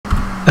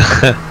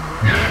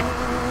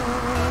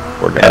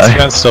Poor guy.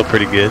 Espeon's still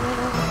pretty good.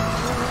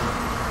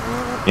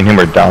 Me and him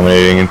were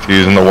dominating in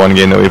twos in the one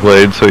game that we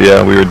played, so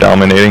yeah, we were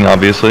dominating,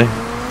 obviously.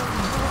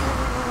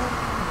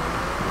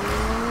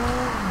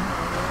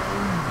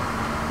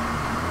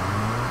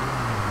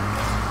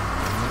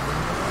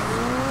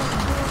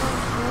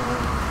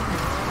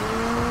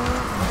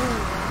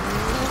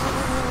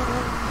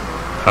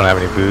 I don't have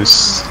any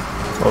boosts.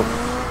 Oh.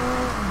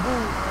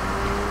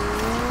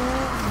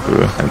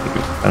 Ooh, I think it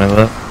was kind of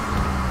left.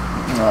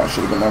 No, I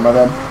should have been there, my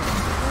bad.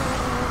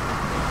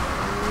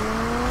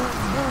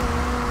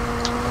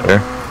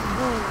 There.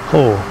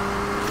 Oh,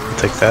 I'll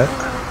take that.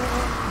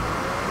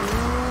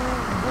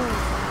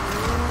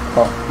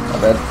 Oh,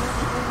 my bad.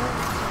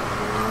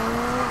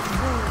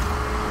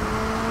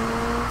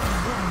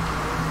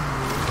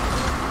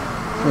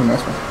 Ooh,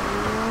 nice one.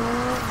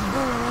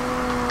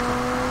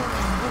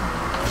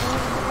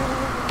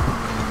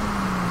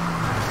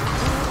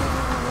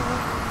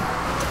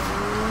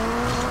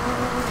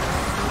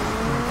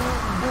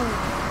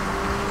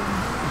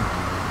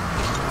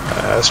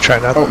 Let's try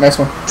not Oh, nice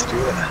one. to do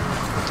that.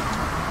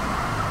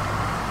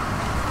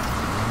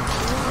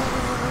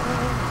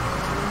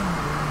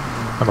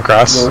 I'm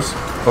across. Yours.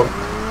 Oh.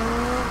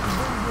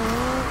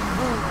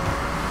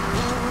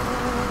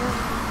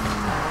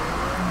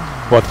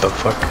 What the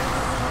fuck?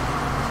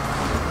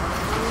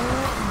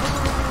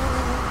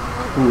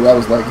 Ooh, that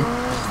was laggy.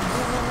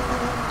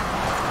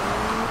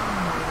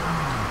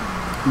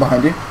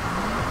 Behind you.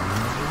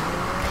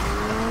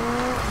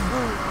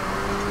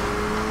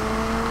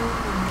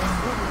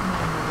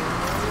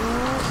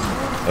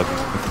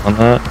 On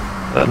that,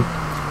 then.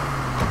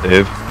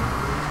 Dave.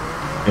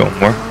 You want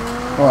more?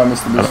 Oh, I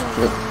missed the boost.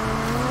 Shit.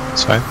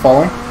 It's fine.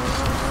 Falling.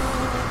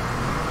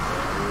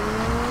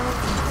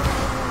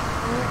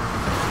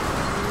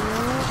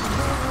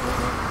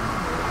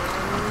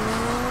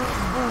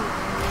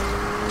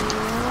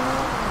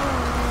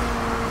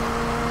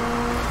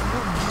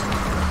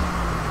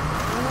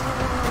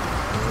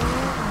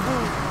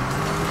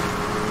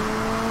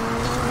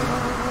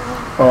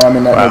 Oh, I'm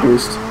in that Wow. no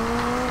boost.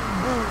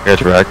 You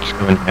guys are back, just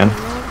go when you can.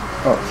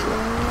 Oh,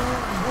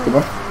 shit.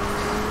 Goodbye.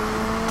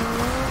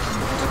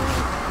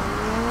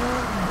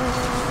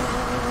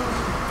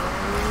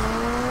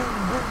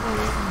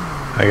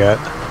 I got.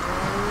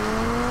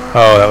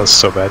 Oh, that was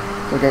so bad.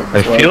 Okay.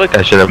 I feel like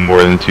I should have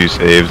more than 2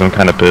 saves, I'm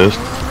kinda pissed.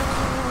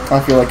 I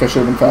feel like I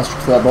should have been faster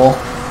to that ball.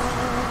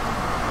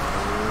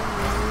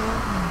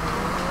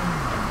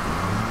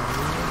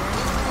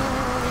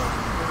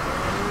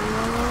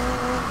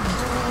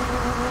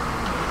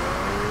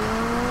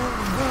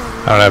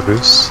 I don't have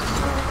boosts.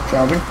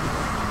 Challenging.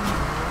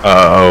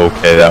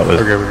 Okay, that was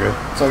We're good, we're good.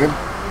 It's all good.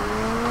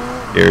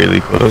 eerily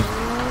close.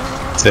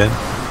 It's in.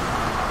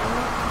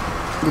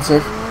 Good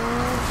save.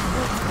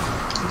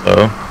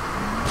 So,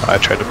 I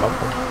tried to bump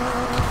him.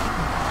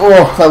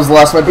 Oh, that was the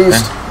last of my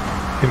boost.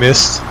 He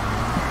missed.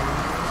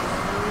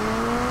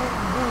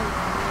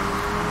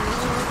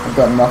 I've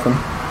got nothing.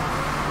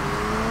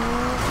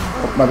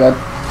 Oh, my bad.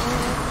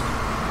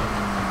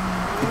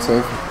 Good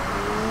save.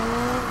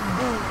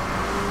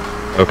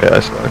 okay, I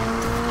suck.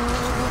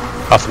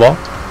 Off the ball?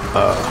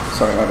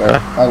 Sorry, my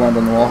bad. I landed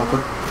on the wall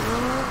awkward.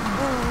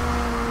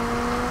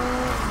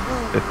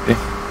 50.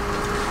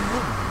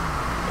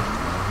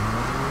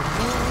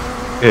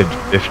 Good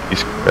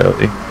 50s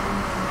Corelli.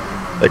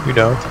 Like we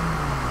know.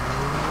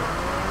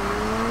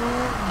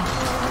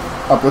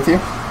 Up with you.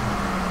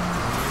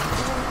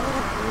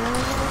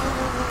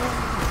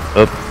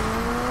 Up.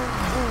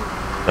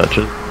 Touch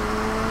it.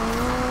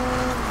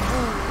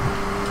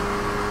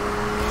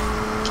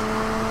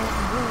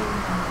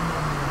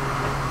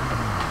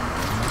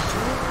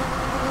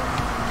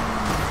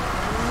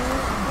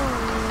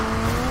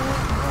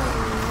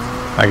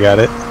 I got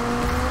it.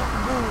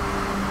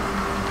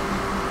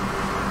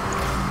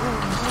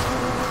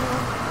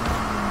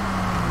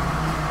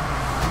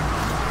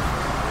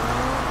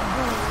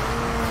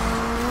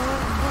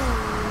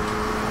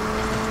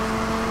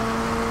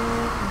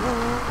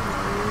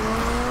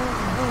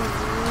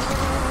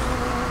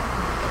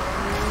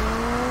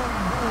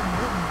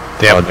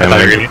 Damn, I thought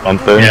you were gonna,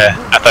 bump there. yeah,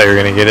 I thought you were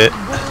gonna get it.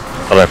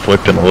 Thought I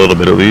flicked him a little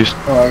bit at least.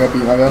 Oh, I got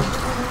beat, my bad.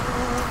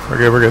 We're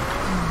good, we're good.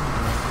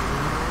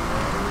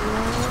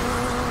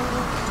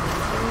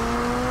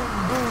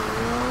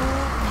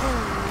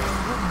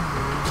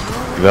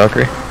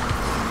 Valkyrie.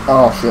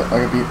 Oh shit,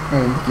 I got beat.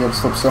 I didn't think you had to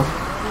slip still.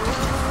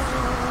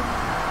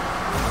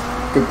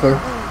 Good clear.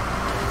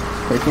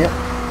 Taking it.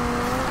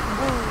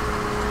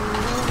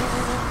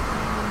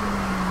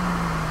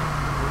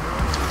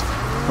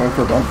 Going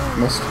for a bump.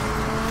 Missed.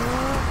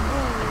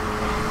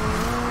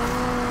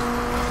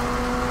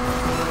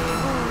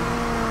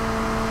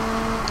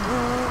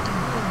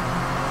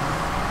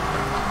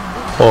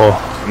 Oh,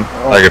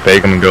 I could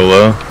fake him and go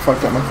low.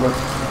 Fucked up my flip.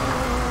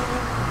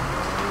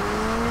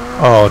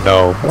 oh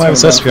no. That's Why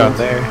was what Espeon I'm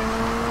there?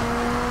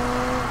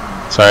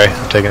 Sorry,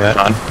 I'm taking that.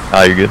 On.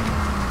 Ah, you're good.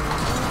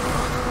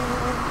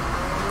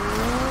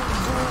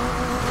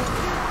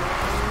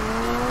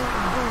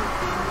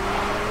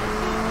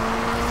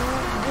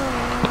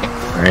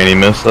 And he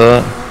missed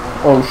that.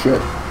 Oh shit.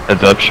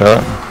 Heads up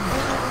shot.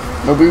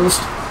 No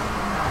boost.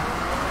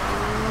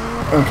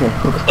 Okay.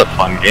 This is a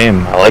fun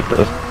game. I like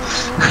this.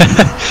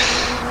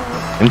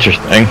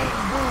 Interesting.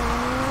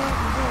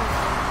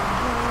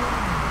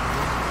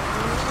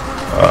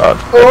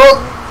 Oh!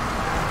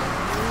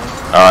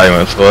 You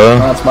went slow.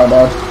 That's my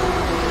bad.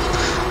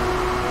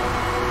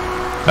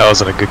 That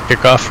wasn't a good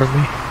kickoff for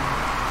me.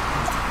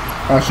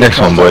 Next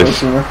one, boys. We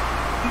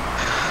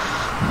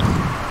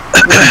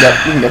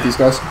can get these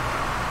guys.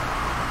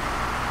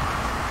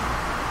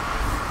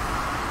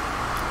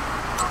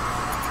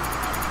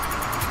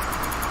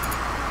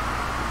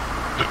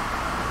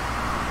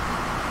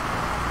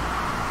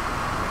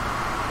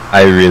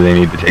 I really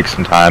need to take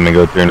some time and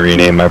go through and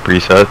rename my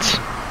presets.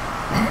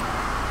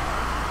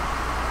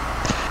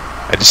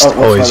 I just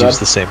always use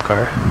the same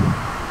car.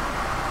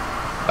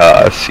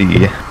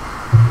 C.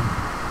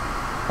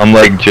 I'm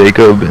like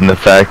Jacob in the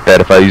fact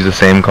that if I use the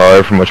same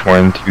car for much more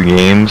than 2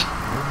 games,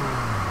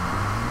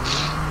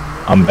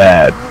 I'm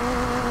bad.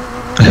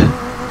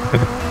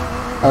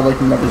 I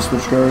like never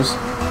switch cars.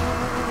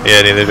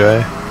 Yeah, neither do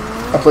I.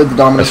 I played the I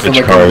Dominus for switch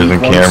like cars a week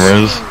and once.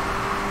 cameras.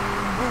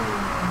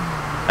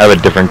 I have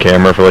a different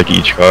camera for like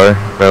each car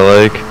if I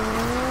like.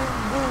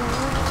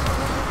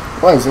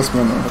 Why is this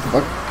man there? What the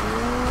fuck?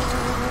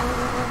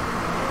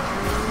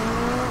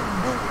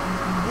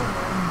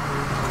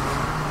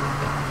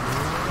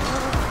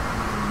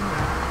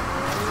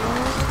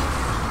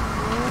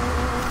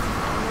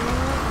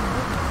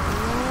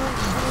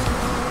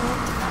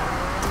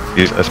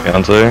 These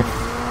Espeons there.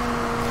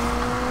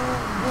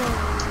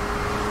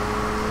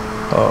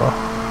 Oh.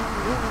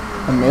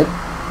 I'm mid.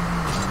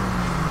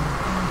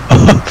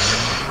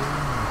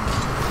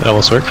 That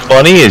almost worked.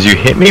 Funny is you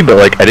hit me, but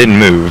like I didn't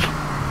move.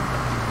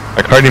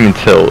 My car didn't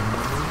even tilt.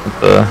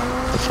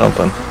 That's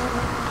something.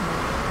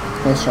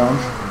 Nice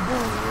challenge.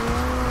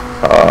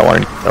 I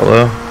wanted to get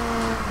yellow.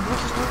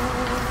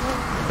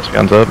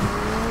 Espeon's up.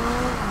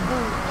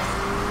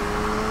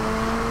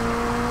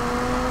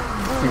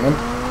 You in?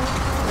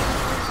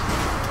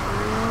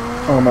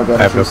 Oh my god,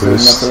 I have no should've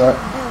saved boost. enough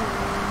for that.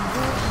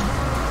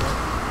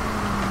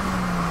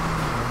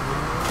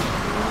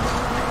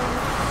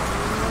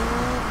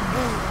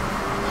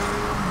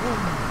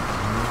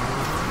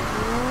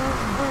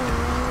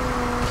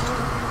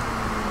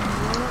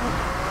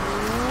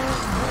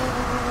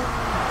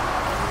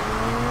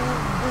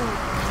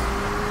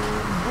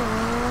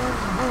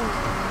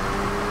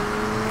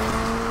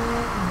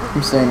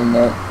 I'm staying in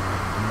that.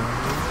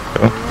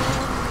 Cool.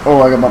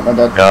 Oh, I got bumped my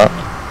dad. Yeah.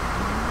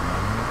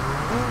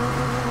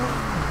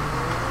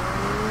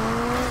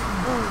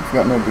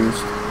 Got no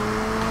boost.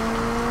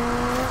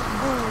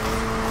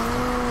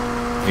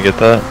 You get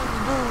that?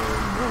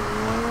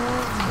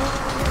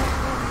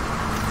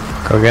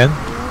 Go again.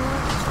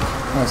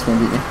 That's gonna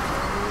beat me.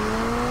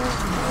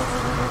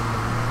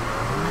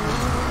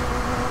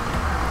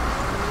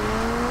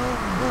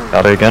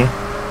 Got it again.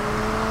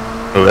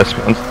 Oh,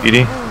 Espeon's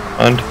speedy.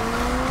 Fund.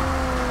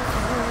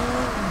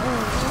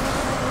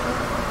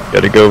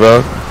 Gotta go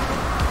back.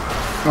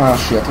 Oh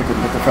shit, I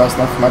couldn't get there fast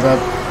enough. My bad.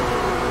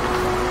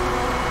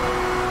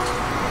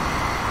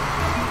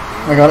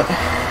 I got it.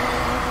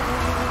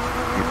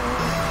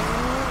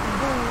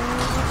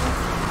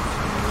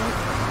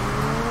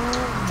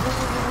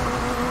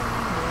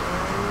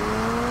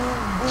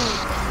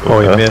 Oh,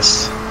 you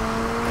missed.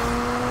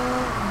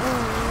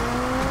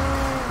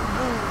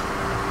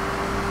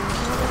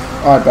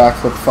 Oh, I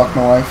backflip. Fuck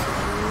my life.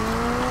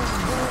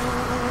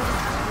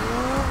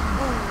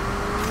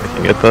 I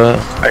can get that.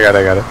 I got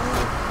it.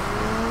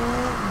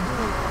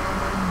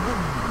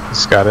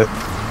 Just got it.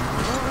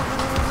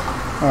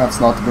 Oh, that's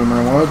not the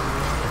boomerang wood.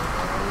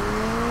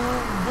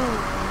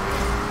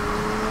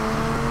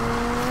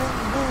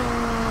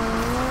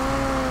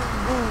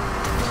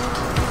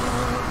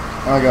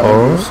 I got a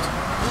boost. If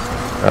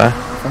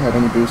I had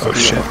any boost, Oh I'd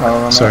shit. get power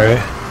on Sorry.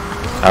 that.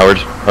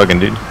 Howard's hugging,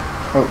 dude.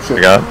 Oh shit.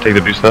 I got it. Take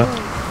the boost up.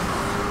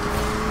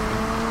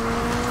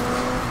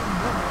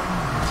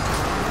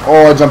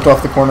 Oh, I jumped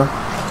off the corner.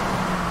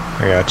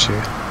 I got you.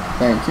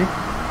 Thank you.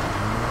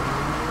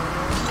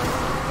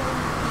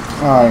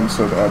 I am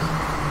so bad.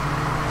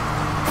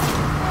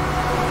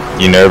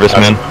 You nervous,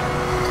 man?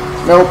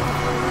 Nope.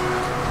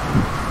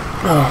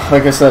 Oh,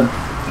 like I said,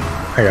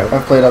 I got it.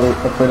 I've played other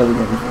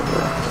games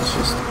before. It's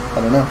just,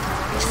 I don't know.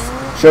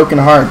 Choking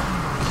hard.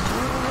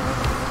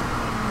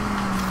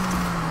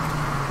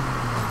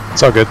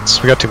 It's all good.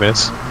 We got 2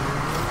 minutes.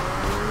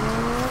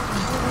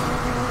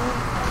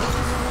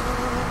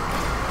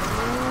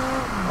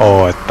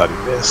 Oh, I thought he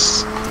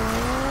missed.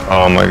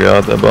 Oh my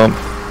god, that bump.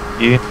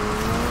 Yeah.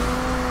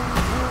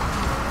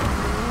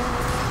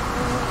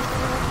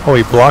 Oh,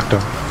 he blocked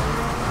him.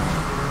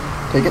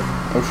 Take it.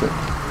 Oh shit.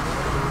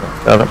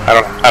 Got it.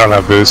 I don't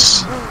have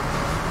boosts.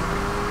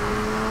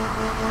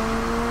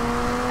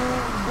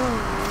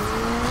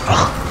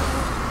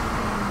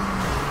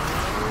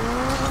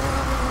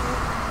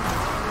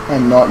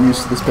 I'm not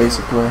used to this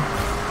basic play.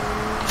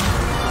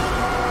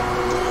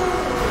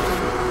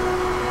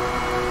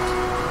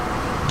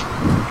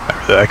 I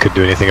I couldn't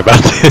do anything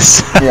about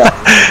this. Yeah.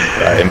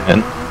 Right,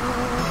 man.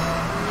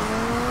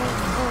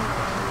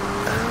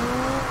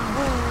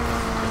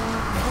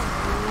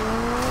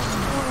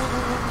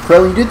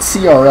 Corelli, you did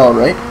CRL,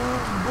 right?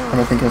 I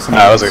don't think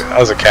I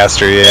was a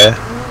caster, yeah.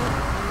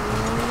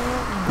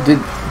 Do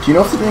you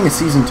know if they're doing a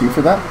season 2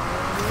 for that?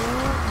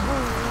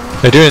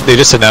 They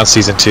just announced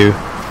season 2,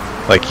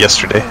 like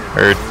yesterday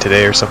or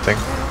today or something.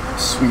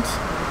 Sweet.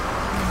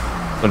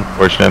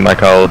 Unfortunately, my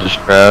college is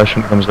trash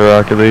when it comes to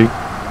Rocket League.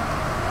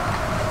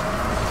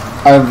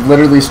 I've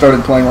literally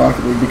started playing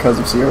Rocket League because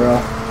of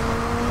CRL.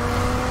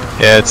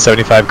 Yeah, it's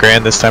 75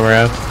 grand this time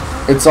around.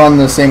 It's on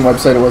the same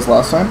website it was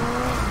last time?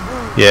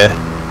 Yeah.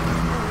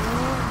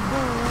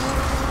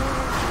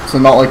 So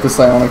not like the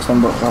Psionics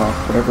one, but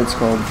whatever it's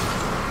called.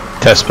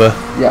 Tespa.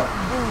 Yeah.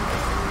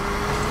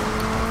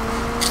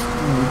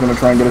 We're gonna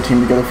try and get a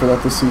team together for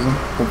that this season,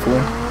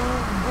 hopefully.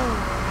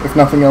 If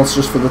nothing else,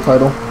 just for the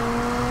title.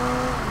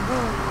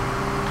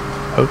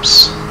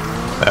 Oops.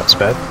 That was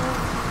bad.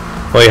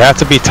 Well, you have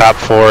to be top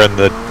 4 in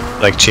the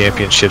like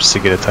championships to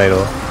get a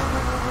title.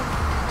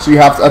 So you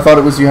have to, I thought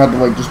it was you had to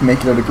like just make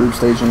it at a group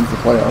stage and into the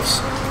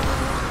playoffs.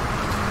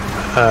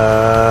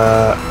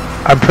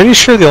 I'm pretty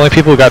sure the only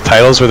people who got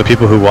titles were the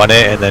people who won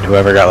it, and then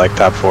whoever got like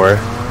top 4.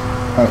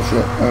 Oh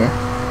shit, okay.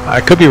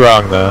 I could be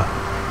wrong though.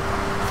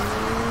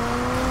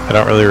 I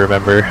don't really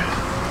remember.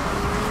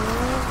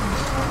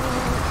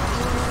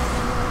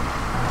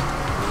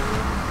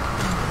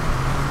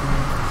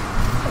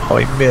 Oh,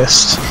 he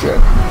missed. Shit.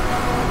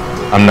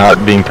 I'm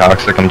not being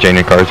toxic, I'm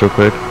changing cards real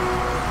quick.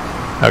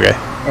 Okay.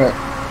 Alright.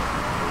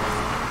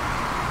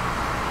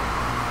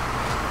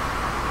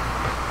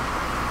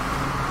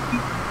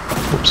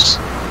 Oops.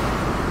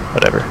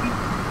 Whatever.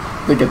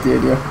 They get the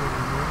idea.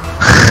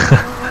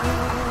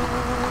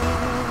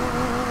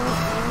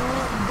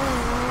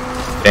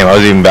 Damn, I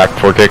was even back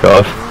before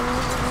kickoff.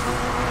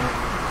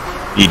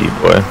 Edie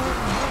boy.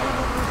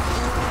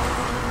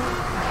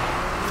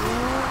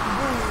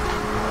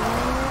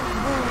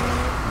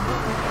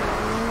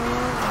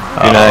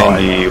 Oh,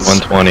 290,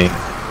 120,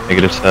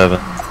 -7.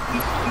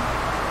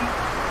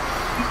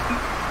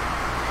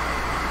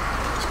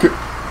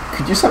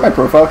 Could you set my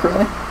profile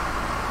currently?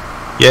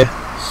 Yeah.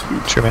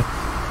 Sweet. Sure, man.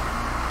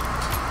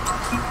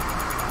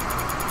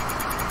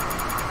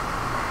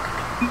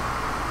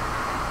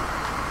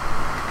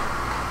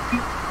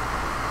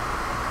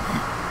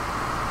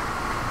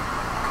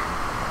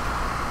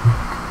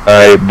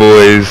 Alright,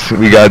 boys,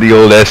 we got the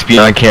old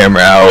Espeon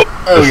camera out.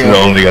 Oh, this yeah. is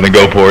only gonna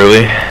go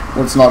poorly.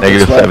 Let's not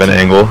 -7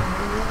 angle.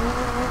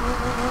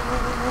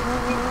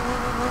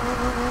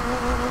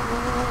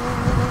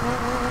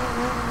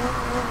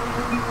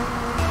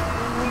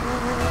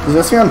 Is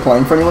Espeon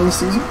playing for anyone this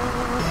season?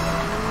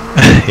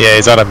 Yeah,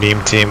 he's on a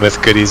meme team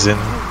with Goodies and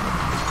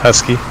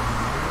Husky.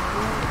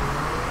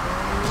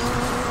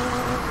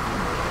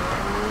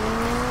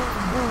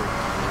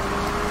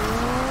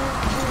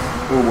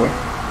 Oh boy.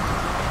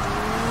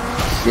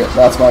 Shit,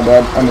 that's my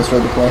bad. I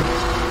misread the play.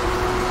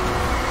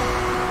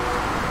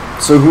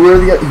 So who are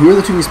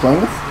the two he's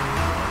playing with?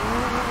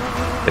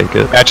 Take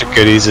it. Magic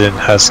Goodies and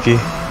Husky.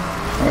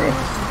 Okay.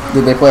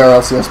 Did they play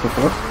RLCS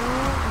before?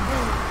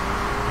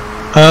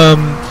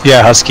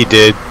 Yeah, Husky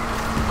did.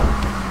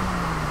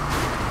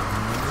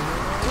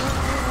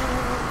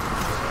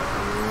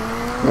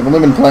 I've only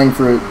been playing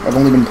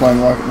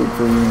Rocket League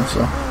for a year,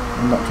 so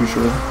I'm not too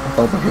sure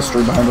about the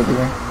history behind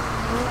everything.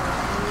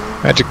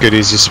 Magic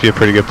Goodies used to be a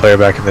pretty good player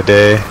back in the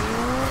day.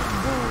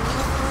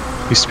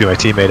 Used to be my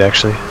teammate,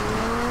 actually.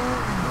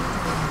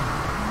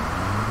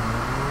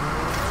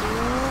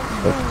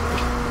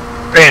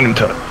 Random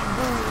touch.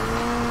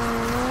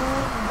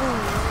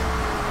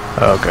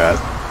 Oh god.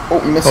 Oh,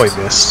 he missed. Oh, he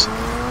missed.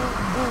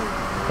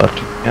 Left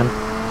again.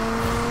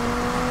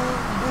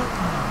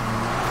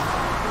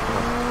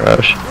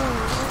 Crash.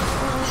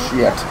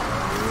 Shit.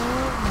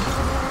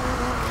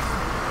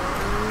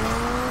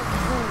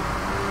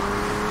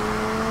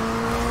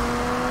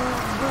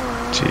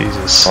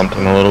 Jesus.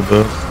 Something a little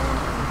bit.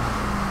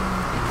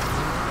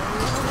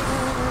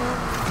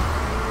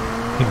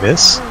 He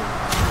missed?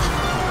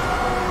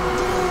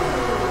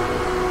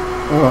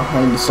 Oh,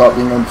 I need to stop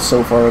being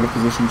so far out of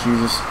position,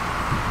 Jesus.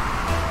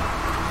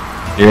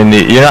 You're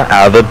not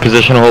out of the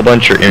position a whole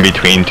bunch, you're in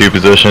between two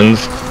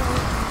positions.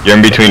 You're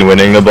in between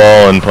winning the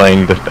ball and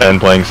playing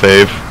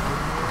save.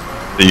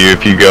 So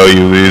if you go,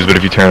 you lose, but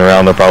if you turn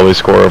around, they'll probably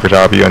score over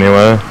top of you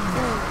anyway.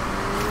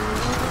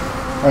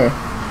 Okay.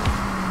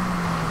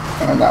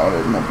 And that one I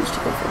didn't have boost to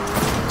go for.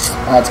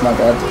 That's my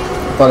bad. I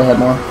thought I had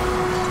more.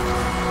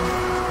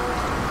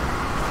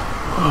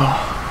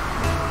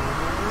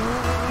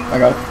 I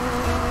got it.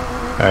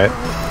 Alright.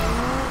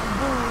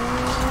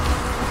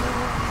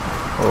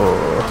 Oh.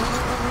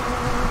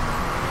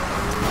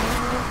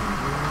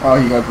 Oh,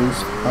 you got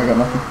boost. I got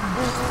nothing.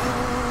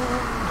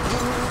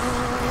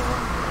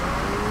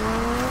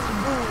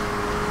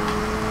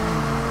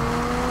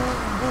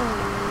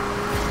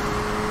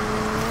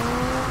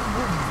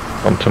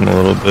 Bumped him a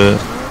little bit.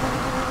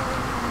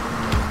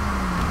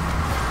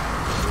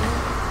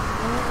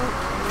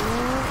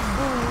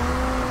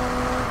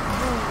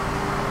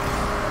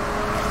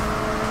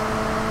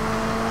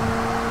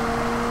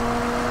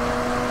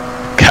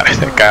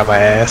 guy on my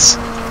ass.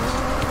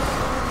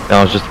 No,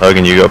 I was just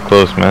hugging you up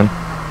close, man.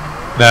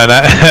 No,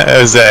 not. It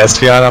was the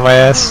Espeon on my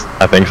ass.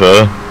 I think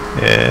so.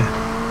 Yeah.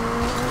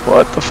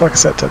 What the fuck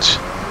is that touch?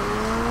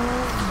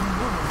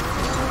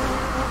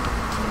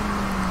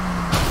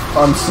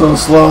 I'm so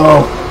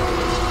slow.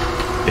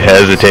 You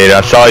hesitated.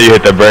 I saw you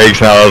hit the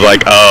brakes and I was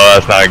like, oh,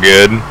 that's not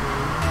good.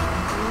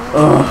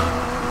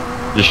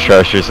 Just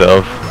trust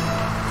yourself.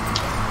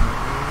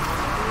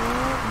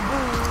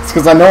 It's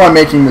because I know I'm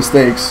making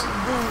mistakes.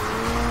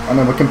 And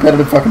I'm a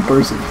competitive fucking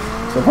person.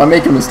 So if I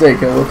make a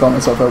mistake, I will call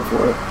myself out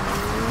for it.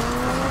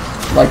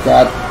 Like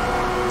that.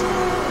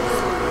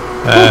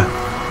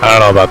 I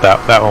don't know about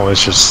that. That one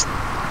was just...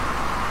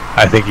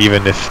 I think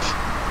even if...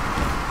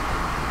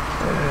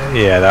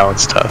 yeah, that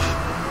one's tough.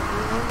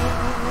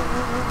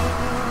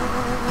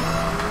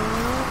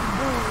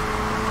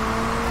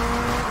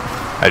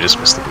 I just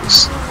missed the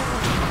boost.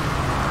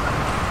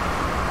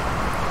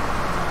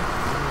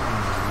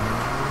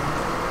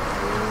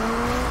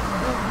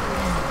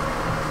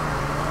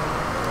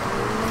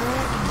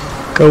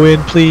 Go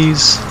in,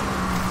 please.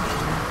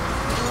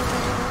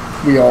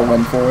 We all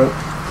went for it.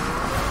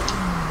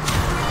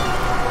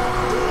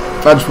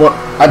 I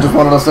just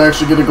wanted us to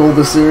actually get a goal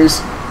this series.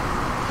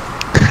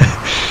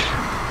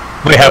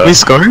 Wait, have we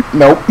scored?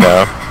 Nope.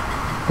 No.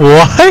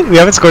 What? We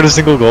haven't scored a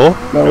single goal?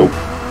 Nope.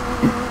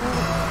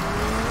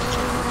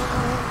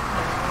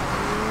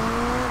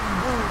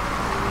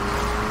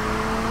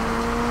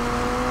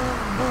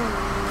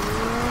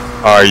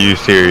 Are you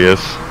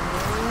serious?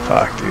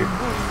 Fuck, dude.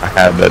 I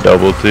had that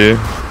double too.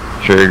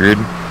 Triggered.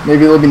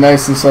 Maybe it'll be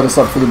nice and set us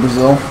up for the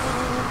Brazil.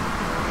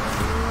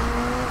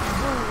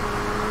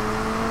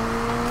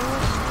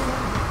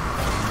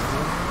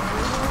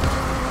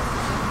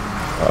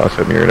 I was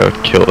hoping you were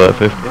gonna kill that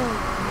 50.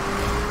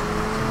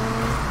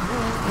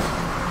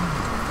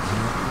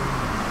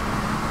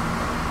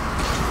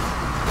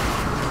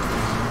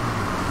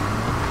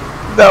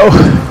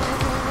 No.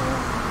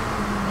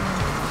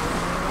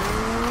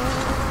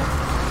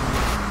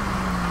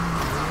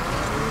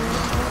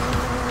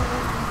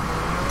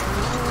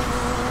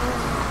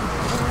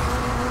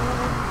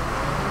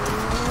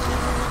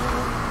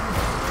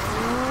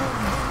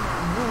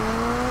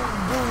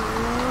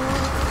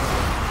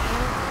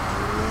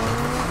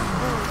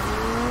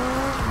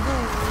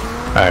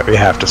 Alright, we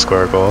have to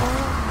score a goal.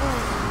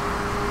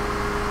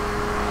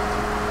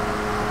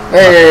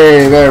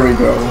 Hey, there we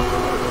go.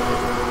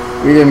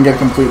 We didn't get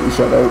completely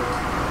shut out.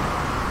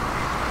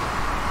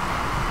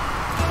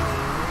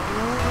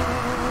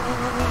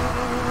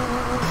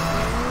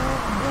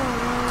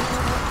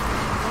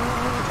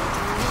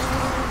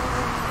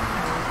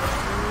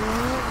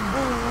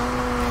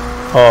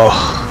 Oh.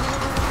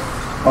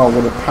 Oh,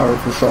 what a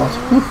powerful shot.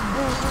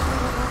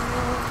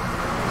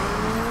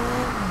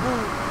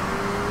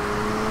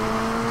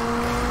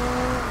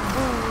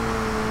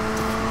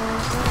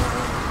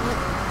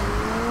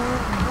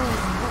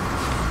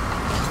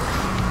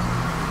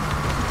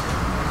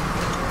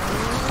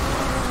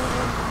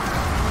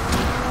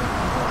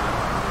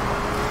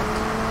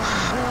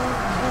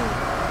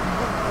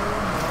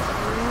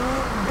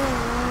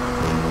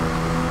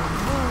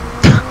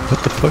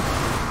 What the fuck?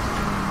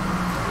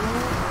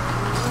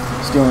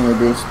 Stealing their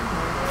boost.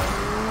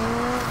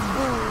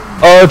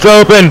 Oh, it's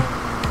open!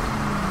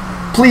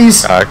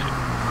 Please! Okay.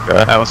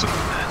 That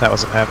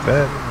wasn't half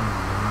bad.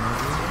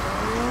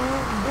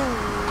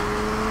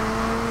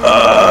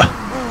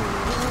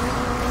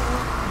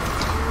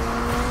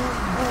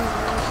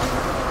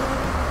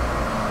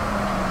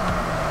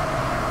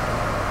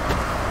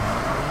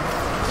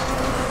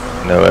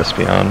 No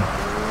Espeon.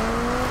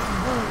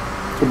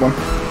 Good one.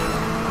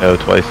 No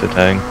twice the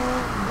tang.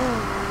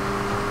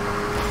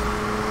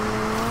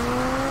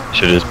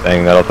 Should've just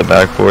banged that off the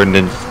backboard and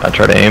didn't I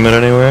try to aim it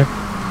anywhere?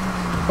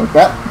 Like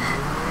that.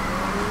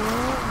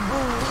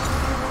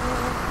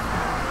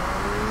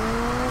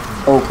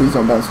 Oh, please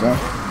don't bounce down.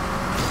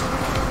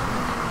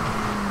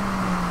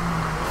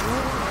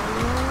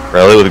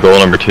 Corelli with goal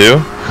number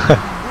 2?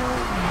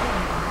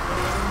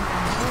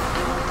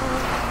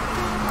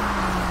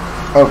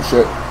 Oh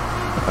shit.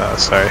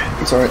 Sorry.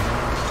 It's alright.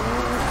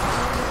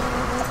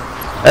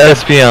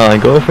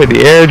 Espeon, go for the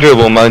air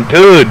dribble, my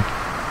dude!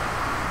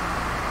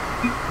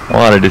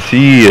 Wanted to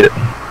see it.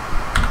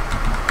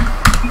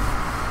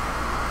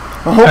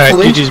 Well,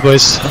 hopefully, Alright, GG's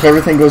boys. if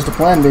everything goes to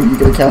plan, maybe you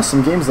get to cast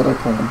some games that I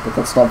plan, but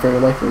that's not very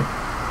likely.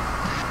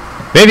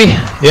 Maybe.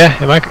 Yeah,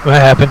 it might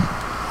happen.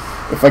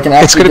 If I can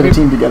actually get a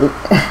team together.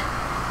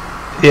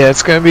 Yeah,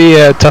 it's gonna be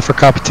a tougher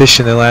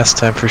competition than last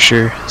time for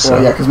sure. So.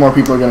 Well, yeah, because more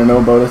people are going to know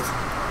about it.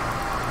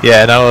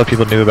 Yeah, not a lot of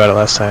people knew about it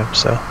last time,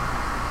 so.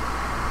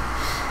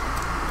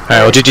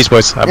 Alright, well, GG's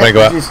boys. I'm gonna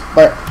go out. GG's.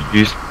 Bye.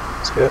 You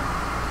See ya.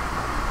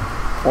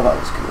 Well, that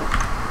was cool.